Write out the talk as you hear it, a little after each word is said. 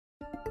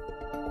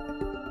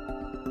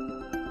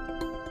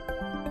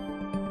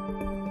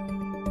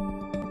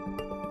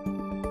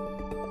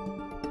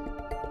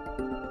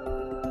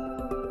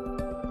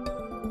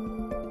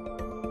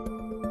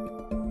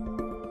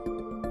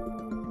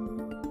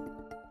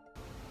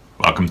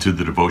Welcome to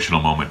the devotional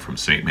moment from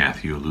St.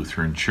 Matthew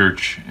Lutheran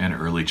Church and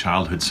Early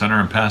Childhood Center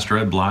and Pastor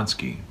Ed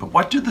Blonsky. But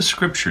what do the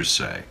scriptures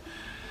say?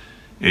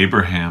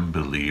 Abraham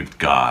believed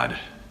God,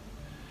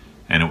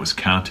 and it was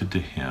counted to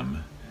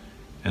him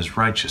as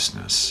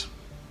righteousness.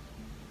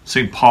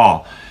 St.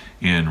 Paul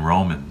in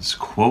Romans,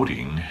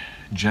 quoting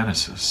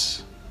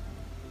Genesis.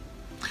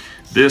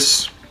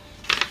 This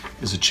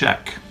is a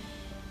check.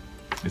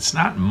 It's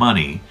not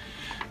money,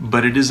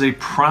 but it is a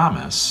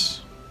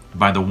promise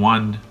by the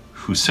one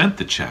who sent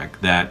the check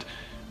that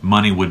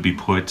money would be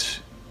put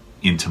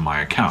into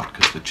my account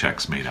because the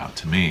check's made out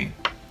to me.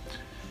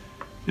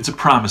 It's a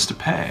promise to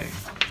pay.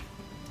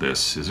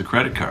 This is a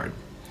credit card.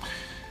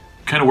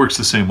 It kind of works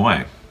the same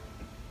way.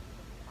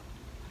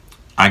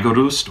 I go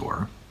to a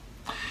store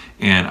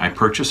and I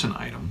purchase an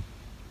item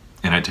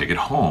and I take it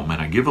home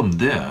and I give them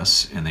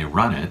this and they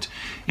run it,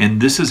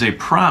 and this is a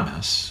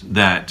promise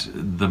that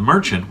the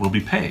merchant will be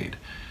paid,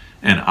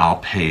 and I'll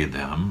pay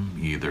them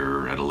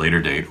either at a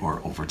later date or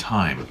over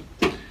time.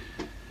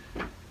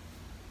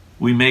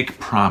 We make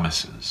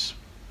promises,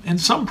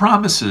 and some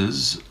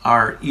promises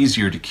are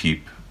easier to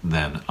keep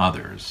than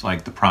others,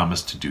 like the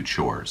promise to do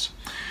chores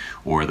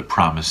or the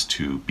promise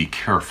to be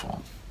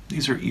careful.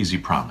 These are easy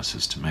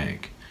promises to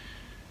make.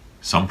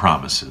 Some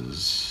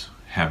promises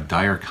have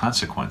dire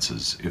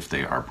consequences if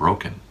they are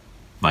broken,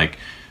 like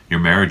your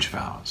marriage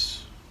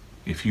vows.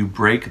 If you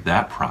break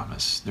that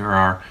promise, there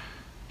are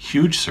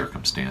huge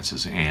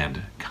circumstances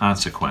and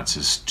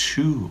consequences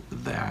to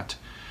that.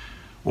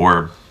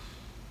 Or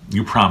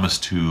you promise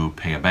to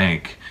pay a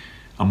bank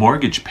a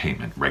mortgage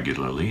payment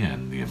regularly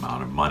and the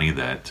amount of money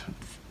that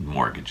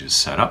mortgage is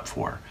set up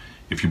for.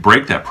 If you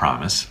break that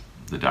promise,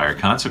 the dire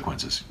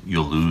consequences,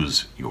 you'll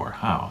lose your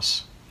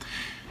house.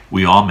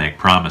 We all make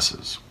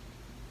promises.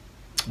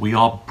 We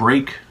all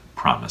break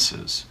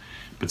promises,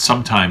 but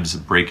sometimes the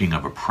breaking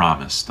of a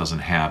promise doesn't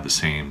have the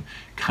same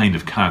kind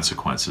of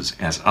consequences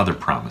as other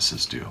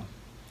promises do.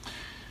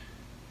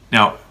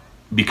 Now,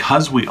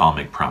 because we all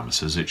make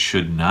promises, it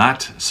should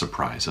not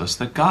surprise us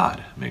that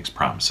God makes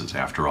promises.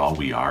 After all,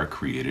 we are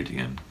created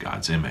in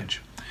God's image.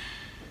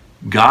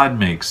 God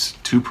makes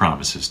two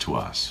promises to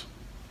us.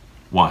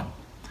 One,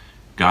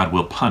 God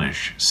will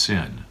punish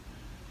sin.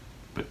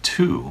 But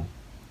two,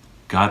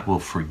 God will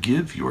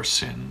forgive your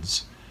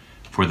sins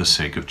for the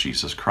sake of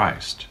Jesus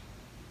Christ.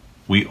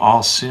 We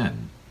all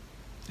sin,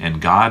 and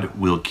God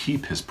will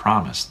keep his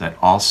promise that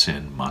all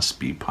sin must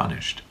be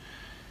punished.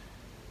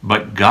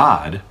 But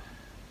God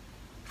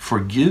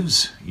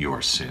forgives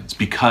your sins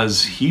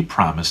because he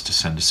promised to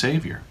send a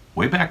Savior.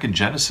 Way back in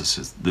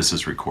Genesis, this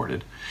is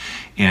recorded.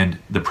 And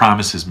the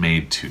promise is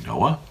made to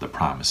Noah, the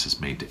promise is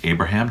made to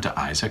Abraham, to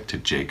Isaac, to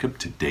Jacob,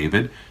 to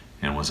David,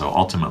 and was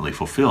ultimately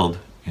fulfilled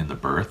in the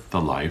birth,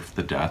 the life,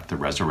 the death, the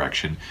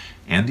resurrection,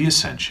 and the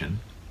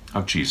ascension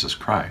of Jesus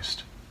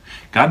Christ.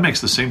 God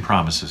makes the same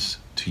promises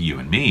to you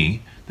and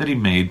me that he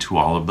made to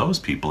all of those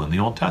people in the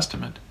Old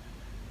Testament,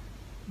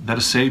 that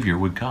a Savior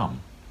would come,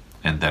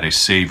 and that a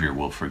Savior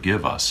will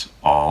forgive us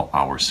all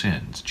our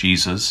sins.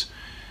 Jesus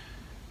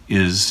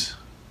is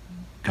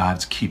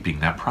God's keeping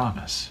that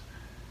promise.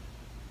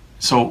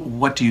 So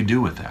what do you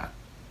do with that?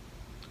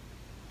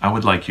 I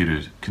would like you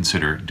to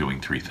consider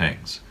doing three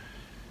things.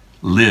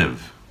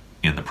 Live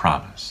in the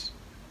promise.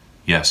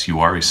 Yes, you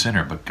are a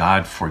sinner, but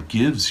God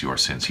forgives your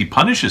sins. He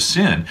punishes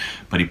sin,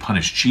 but he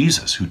punished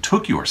Jesus, who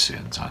took your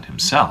sins on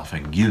himself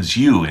and gives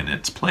you in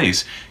its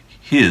place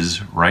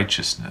his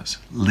righteousness.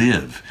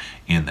 Live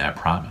in that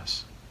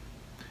promise.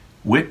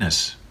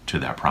 Witness to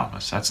that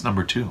promise. That's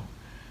number two.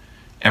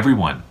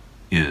 Everyone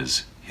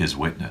is his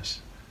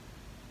witness.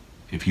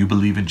 If you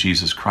believe in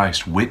Jesus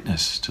Christ,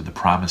 witness to the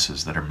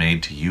promises that are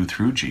made to you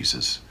through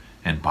Jesus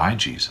and by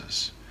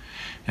Jesus.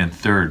 And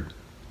third,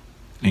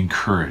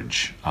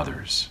 encourage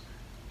others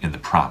in the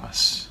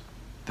promise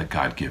that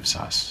God gives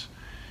us.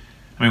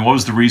 I mean, what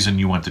was the reason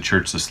you went to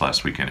church this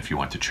last weekend if you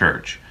went to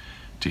church?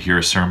 To hear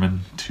a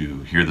sermon,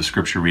 to hear the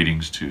scripture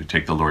readings, to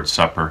take the Lord's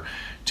Supper,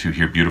 to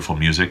hear beautiful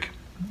music.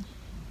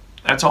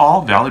 That's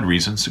all valid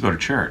reasons to go to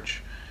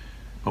church.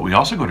 But we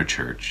also go to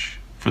church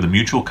for the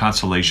mutual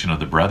consolation of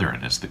the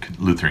brethren, as the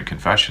Lutheran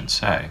confessions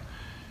say.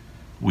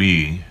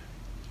 We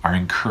are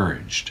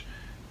encouraged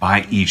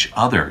by each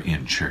other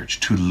in church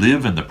to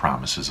live in the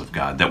promises of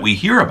God that we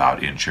hear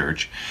about in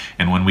church.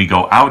 And when we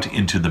go out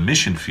into the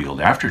mission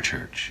field after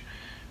church,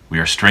 we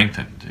are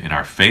strengthened in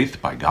our faith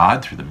by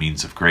God through the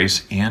means of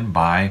grace and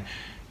by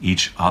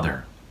each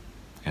other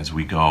as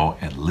we go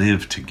and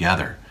live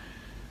together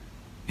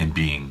in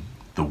being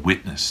the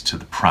witness to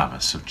the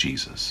promise of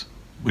Jesus.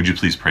 Would you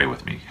please pray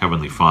with me?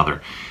 Heavenly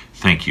Father,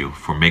 thank you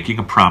for making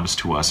a promise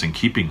to us and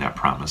keeping that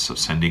promise of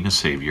sending a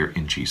Savior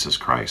in Jesus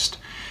Christ.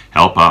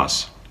 Help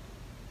us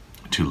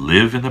to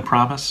live in the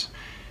promise,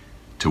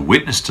 to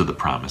witness to the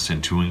promise,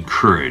 and to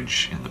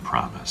encourage in the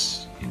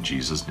promise. In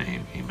Jesus'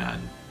 name,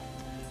 amen.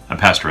 I'm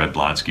Pastor Ed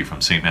Blonsky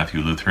from St.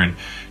 Matthew Lutheran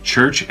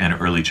Church and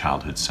Early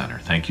Childhood Center.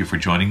 Thank you for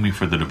joining me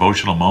for the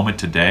devotional moment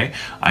today.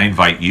 I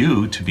invite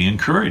you to be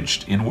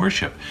encouraged in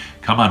worship.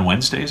 Come on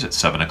Wednesdays at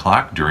 7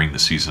 o'clock during the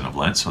season of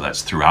Lent, so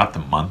that's throughout the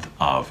month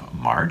of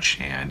March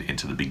and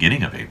into the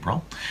beginning of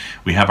April.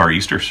 We have our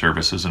Easter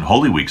services and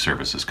Holy Week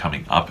services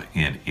coming up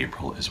in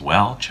April as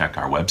well. Check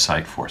our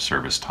website for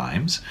service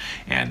times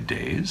and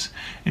days.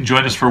 And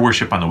join us for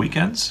worship on the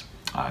weekends.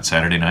 On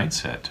Saturday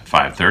nights at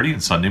 5:30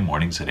 and Sunday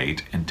mornings at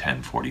 8 and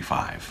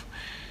 10:45.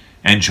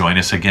 And join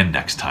us again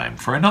next time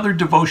for another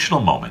devotional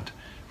moment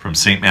from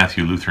St.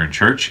 Matthew Lutheran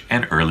Church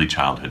and Early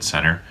Childhood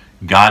Center.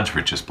 God's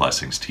richest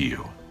blessings to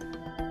you.